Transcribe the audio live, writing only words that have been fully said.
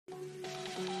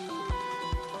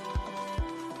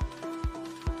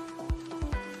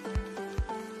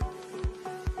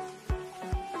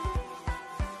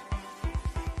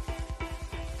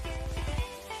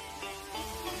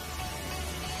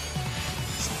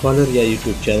Scholar या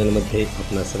YouTube चॅनलमध्ये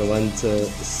आपणा सर्वांचं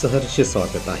सहर्ष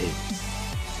स्वागत आहे।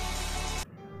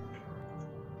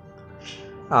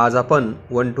 आज आपण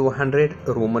 1 to 100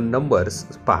 रोमन नंबर्स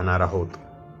पाहणार आहोत।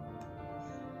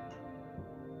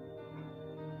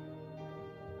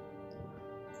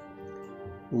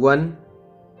 One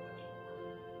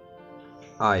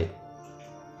I,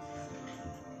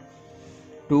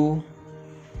 2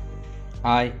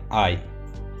 I,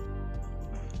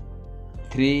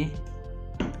 3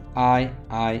 I,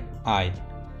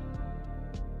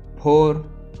 4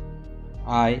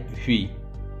 V,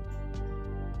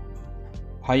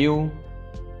 5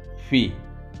 V,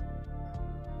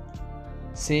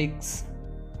 6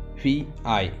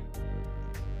 VI,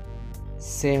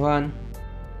 7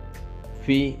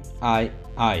 VI,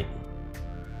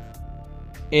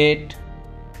 8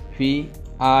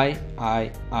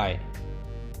 VII,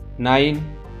 9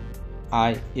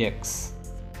 IX,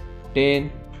 10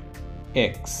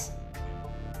 X,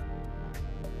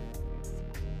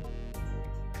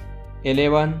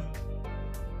 11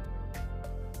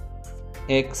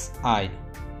 XI,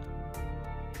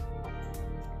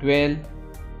 12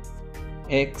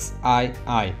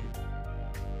 XII,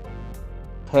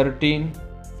 13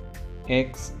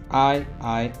 XII,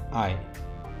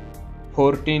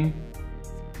 14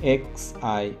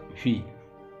 XIV,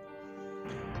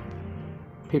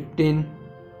 15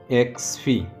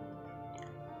 XVI,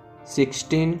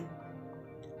 16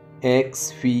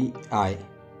 XVI,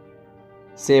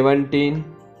 17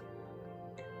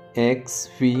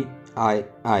 XVI,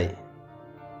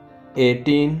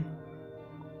 18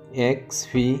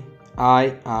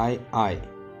 XVI,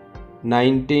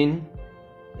 19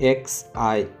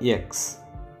 XIX,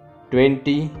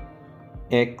 20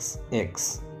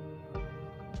 XX,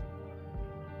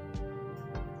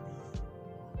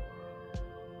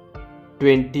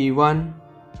 21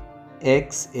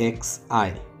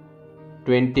 XXI,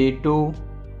 22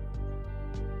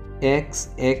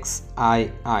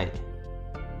 XXII,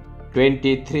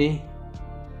 23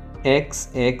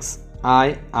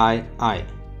 XXII,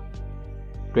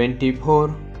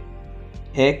 24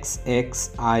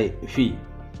 XXIV,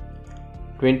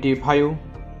 25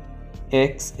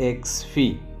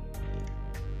 XXV,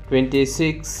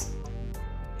 26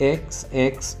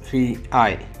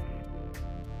 XXVI,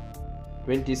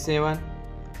 27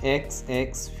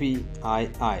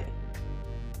 XXVII,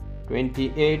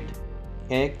 28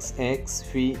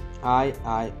 XXVII,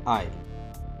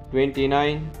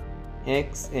 29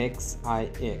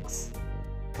 XXIX,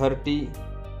 30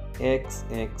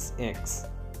 XXX,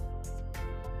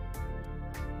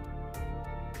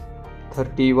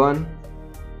 31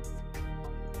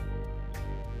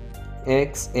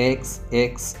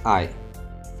 XXXI,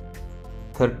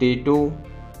 32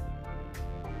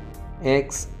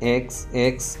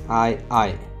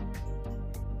 XXXII,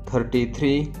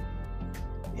 33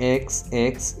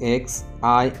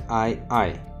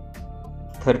 XXXII,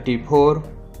 34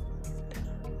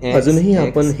 अजूनही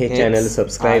आपण हे channel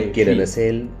subscribe केले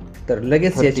नसेल तर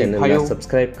लगेच या चॅनलला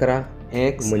subscribe करा,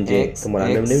 म्हणजे तुम्हाला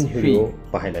नवीन व्हिडिओ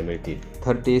पाहायला मिळतील।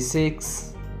 36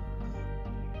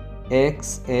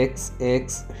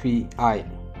 XXXVI,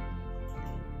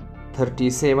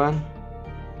 37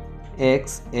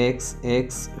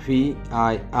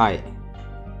 XXXVII,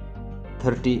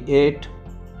 38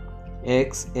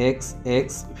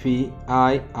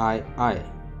 XXXVII,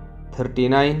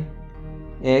 39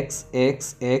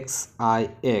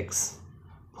 XXXIX,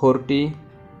 40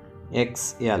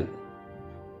 XL,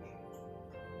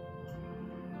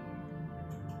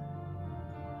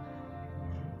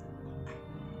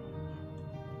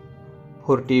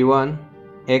 41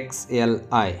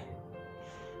 XLI,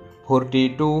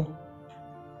 42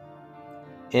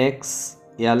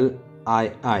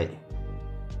 XLII,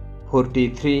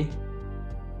 43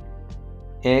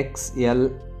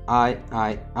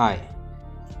 XLII,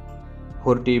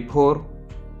 44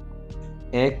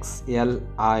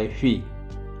 XLIV,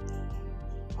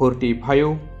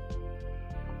 45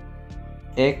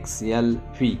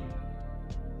 XLV,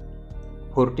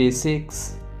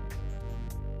 46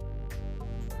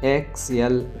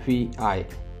 XLVI,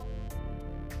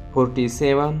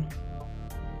 47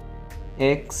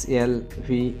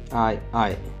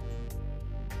 XLVII,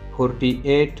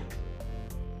 48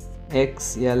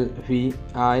 XLVII,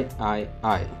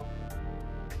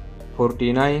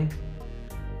 49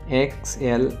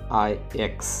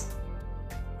 XLIX,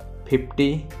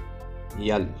 50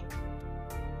 L,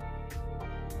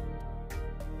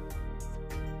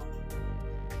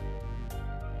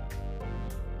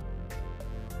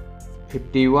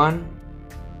 51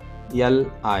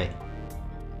 LI,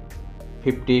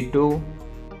 52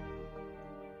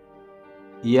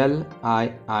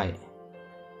 Lii.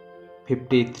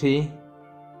 53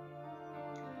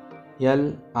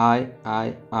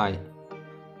 Lii.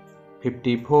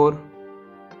 54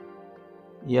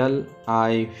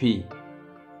 Liv.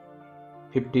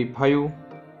 55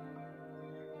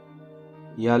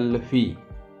 Lv.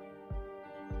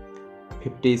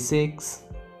 56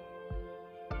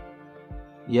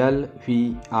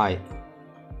 Lvi.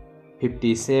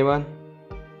 57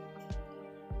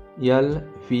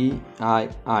 Lvii.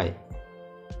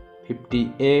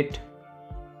 58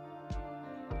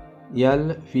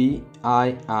 Lvii.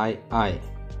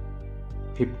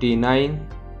 59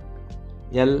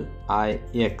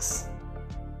 Lix.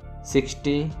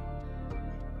 60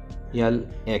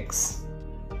 Lx.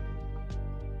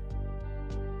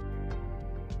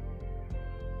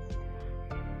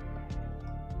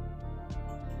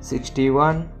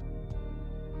 61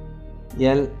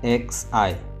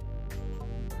 Lxi.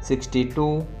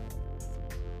 62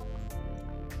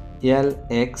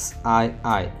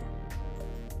 Lxii.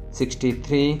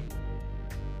 63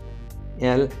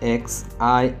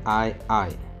 Lxiii.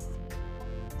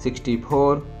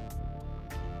 64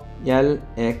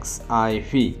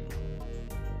 Lxiv.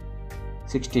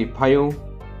 65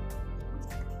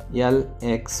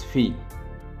 Lxv.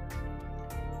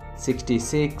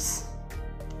 66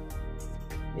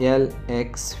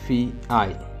 Lxvi.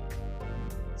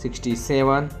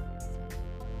 67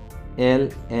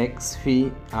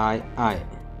 Lxvii.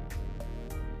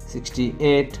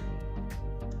 68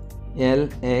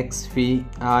 Lxvii.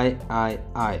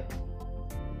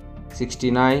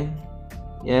 69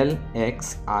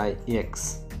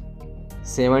 Lxix.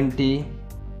 70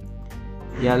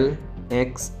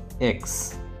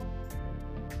 Lxx.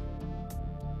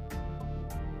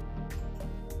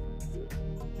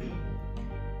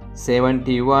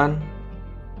 71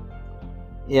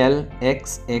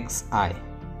 Lxxi.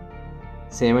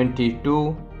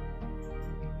 72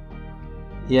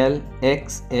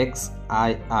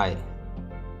 Lxxii.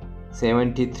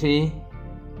 73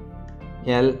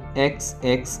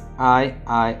 Lxxii.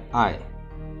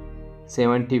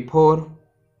 74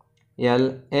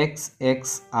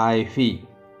 Lxxiv.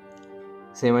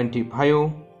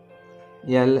 75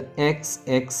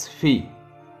 Lxxv.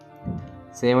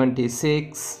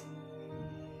 76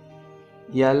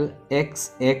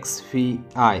 Lxxvi.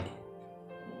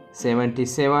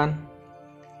 77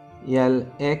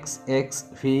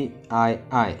 Lxxvii.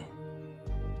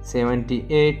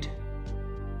 78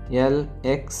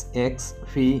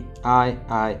 Lxxvii.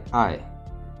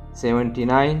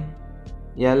 79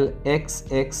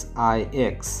 Lxxix.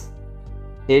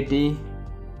 80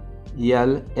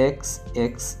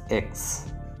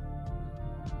 Lxxx.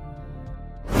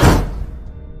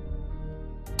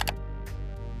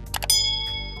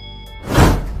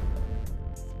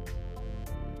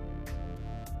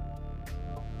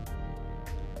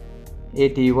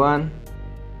 81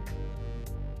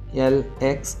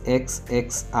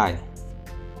 Lxxxi.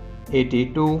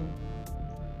 82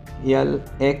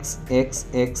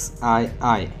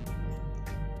 Lxxxii.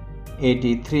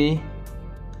 83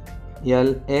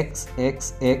 Lxxxii.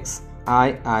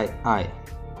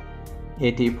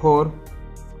 84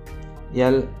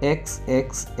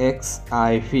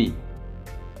 Lxxxiv.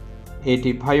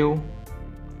 85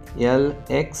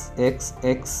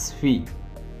 Lxxxv.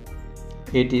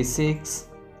 86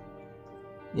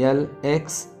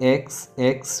 Lxxxvi.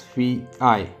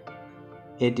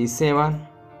 87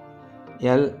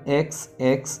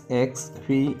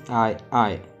 Lxxxvi.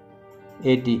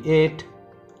 88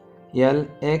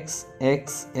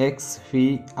 Lxxxvi.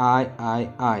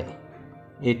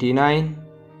 89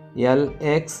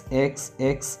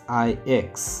 Lxxxix.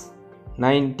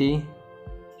 90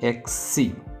 Xc.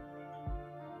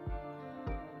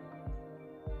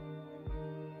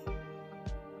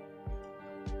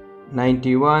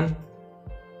 91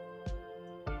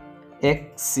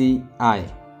 Xci.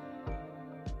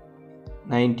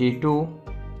 92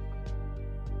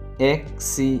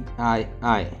 Xcii.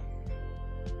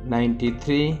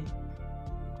 93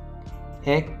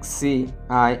 Xcii.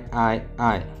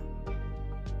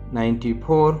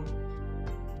 94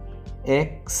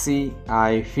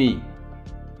 Xiv.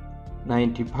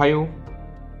 95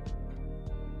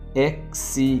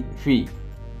 Xcv.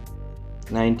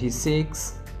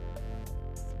 96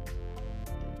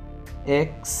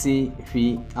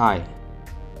 Xcvi.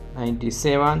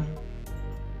 97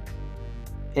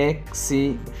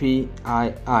 Xcvii.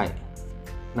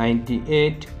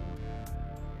 98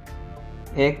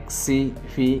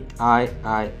 Xcvii.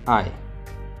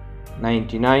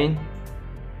 99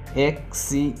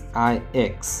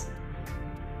 Xcix.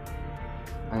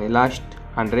 and last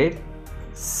 100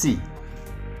 C.